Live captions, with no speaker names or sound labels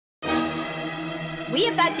We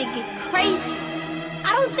about to get crazy.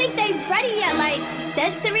 I don't think they ready yet. Like,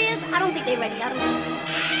 dead serious? I don't think they ready. I don't know.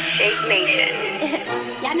 Shake Nation.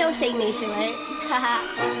 Y'all know Shake Nation, right? Haha.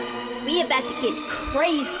 We about to get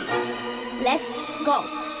crazy. Let's go.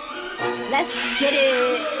 Let's get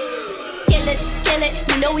it. Kill it, kill it.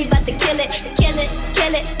 You know we about to kill it. Kill it,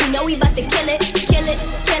 kill it. You know we about to kill it. Kill it,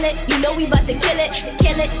 kill it. You know we about to kill it.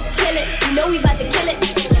 Kill it, kill it. You know we about to kill it.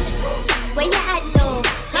 Where you at though?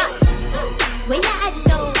 Ha. Where you at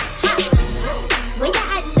though? Ha. Where you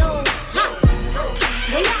at though? Ha.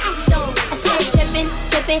 Where you at though? I said drippin',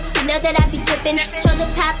 drippin'. You know that I be drippin'. Shoulder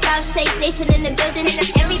pop out, Shake Nation in the building.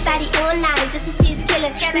 Everybody online just to see us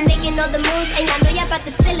killin'. We making all the moves and y'all know y'all about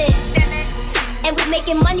to steal it. And we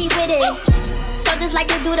making money with it. Shoulders like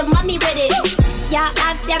to do the mummy with it. Y'all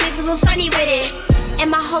obviously I be funny with it. And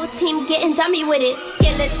my whole team getting dummy with it.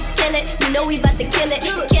 Kill it, kill it, you know we about to kill it.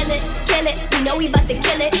 Kill it, kill it, you know we about to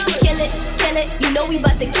kill it. Kill it, kill it, you know we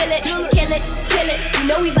about to kill it. Kill it, kill it, you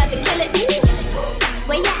know we about to kill it.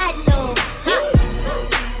 Where you at though? Huh?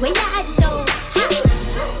 Where you at though? Huh?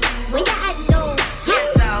 Where you at though?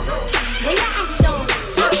 Huh? Where you at though?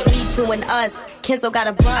 Huh? Me too and us. Kenzo got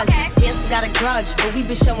a buzz, dancers got a grudge, but we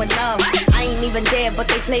been showing love. I ain't even there, but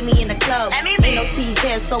they play me in the club. Ain't no tea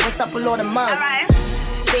here, so what's up with all the mugs?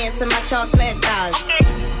 Dance in my chocolate thighs.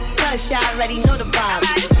 Plus, y'all already know the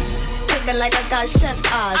vibes. Cooking like I got chef's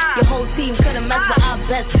eyes. Your whole team couldn't mess with our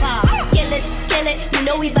best five. Kill it, you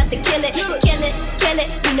know we about to kill it. Kill it, kill it,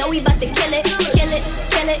 you know we about to kill it. Kill it,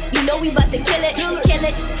 kill it, you know we about to kill it. Kill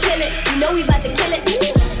it, kill it, you know we about to kill it.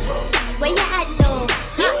 Where you at though?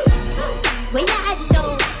 Huh? Where you at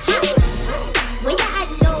though? Huh? Where you at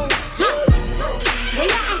though? Huh? Where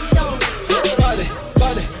you at though? Huh?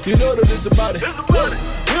 Body, you know that it's about it.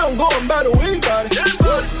 We don't go and battle anybody.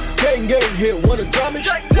 Gang here, wanna drop me?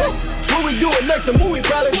 What we doing next? A movie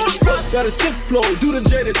pilot. Got a sick flow, do the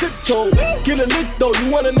Jada tiptoe. Get a lick though, you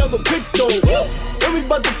want another pick though.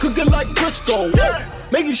 Everybody cooking like Crisco.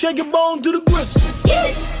 Make you shake your bone to the gristle.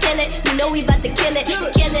 Kill it, you know we about to kill it.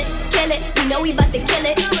 Kill it, kill it, you know we about to kill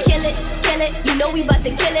it. Kill it, kill it, you know we about to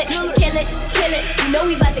kill it. Kill it, kill it, you know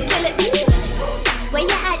we about to kill it. Where you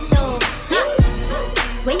at though? Huh?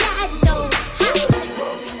 Where you at though? Huh?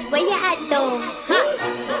 Where you at though? Huh?